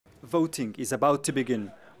Voting is about to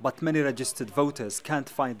begin, but many registered voters can't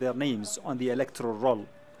find their names on the electoral roll.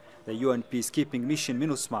 The UN peacekeeping mission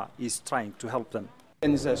MINUSMA is trying to help them.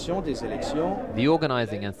 The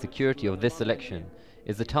organizing and security of this election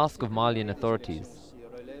is the task of Malian authorities.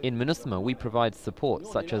 In MINUSMA, we provide support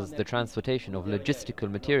such as the transportation of logistical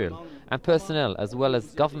material and personnel, as well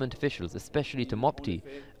as government officials, especially to Mopti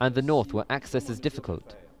and the north where access is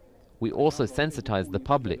difficult. We also sensitize the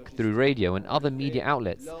public through radio and other media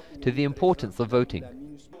outlets to the importance of voting.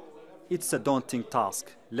 It's a daunting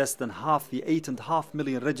task. Less than half the 8.5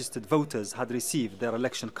 million registered voters had received their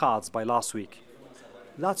election cards by last week.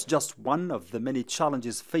 That's just one of the many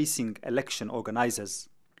challenges facing election organizers.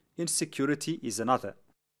 Insecurity is another.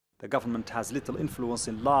 The government has little influence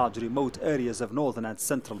in large remote areas of northern and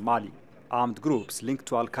central Mali. Armed groups linked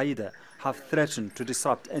to Al-Qaeda have threatened to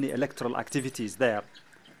disrupt any electoral activities there.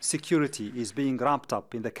 Security is being ramped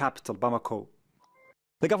up in the capital, Bamako.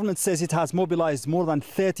 The government says it has mobilized more than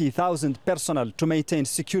 30,000 personnel to maintain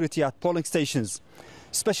security at polling stations.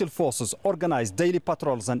 Special forces organize daily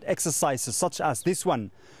patrols and exercises such as this one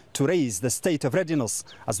to raise the state of readiness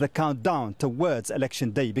as the countdown towards election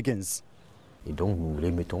day begins.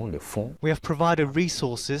 We have provided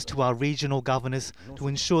resources to our regional governors to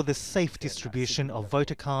ensure the safe distribution of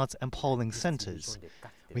voter cards and polling centres.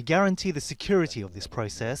 We guarantee the security of this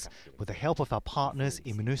process with the help of our partners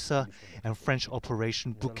in MINUSA and French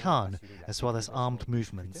Operation Boucan, as well as armed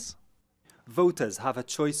movements. Voters have a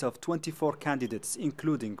choice of 24 candidates,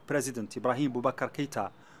 including President Ibrahim Boubacar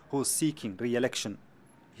Keita, who is seeking re-election.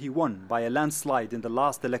 He won by a landslide in the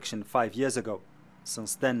last election 5 years ago.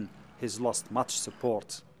 Since then, he's lost much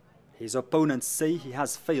support. His opponents say he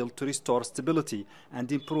has failed to restore stability and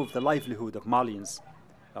improve the livelihood of Malians.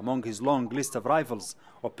 Among his long list of rivals,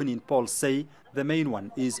 opinion polls say the main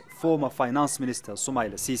one is former Finance Minister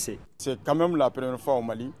Soumaïla Cissé.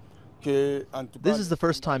 This is the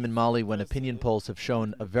first time in Mali when opinion polls have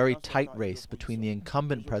shown a very tight race between the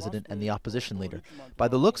incumbent president and the opposition leader. By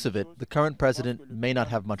the looks of it, the current president may not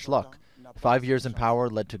have much luck. 5 years in power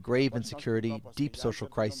led to grave insecurity, deep social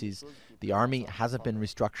crises, the army hasn't been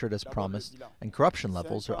restructured as promised, and corruption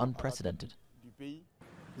levels are unprecedented.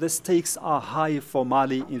 The stakes are high for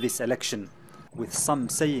Mali in this election, with some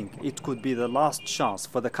saying it could be the last chance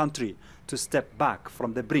for the country to step back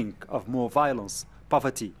from the brink of more violence,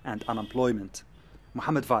 poverty and unemployment.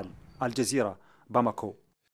 Mohamed Vall, Al Jazeera, Bamako.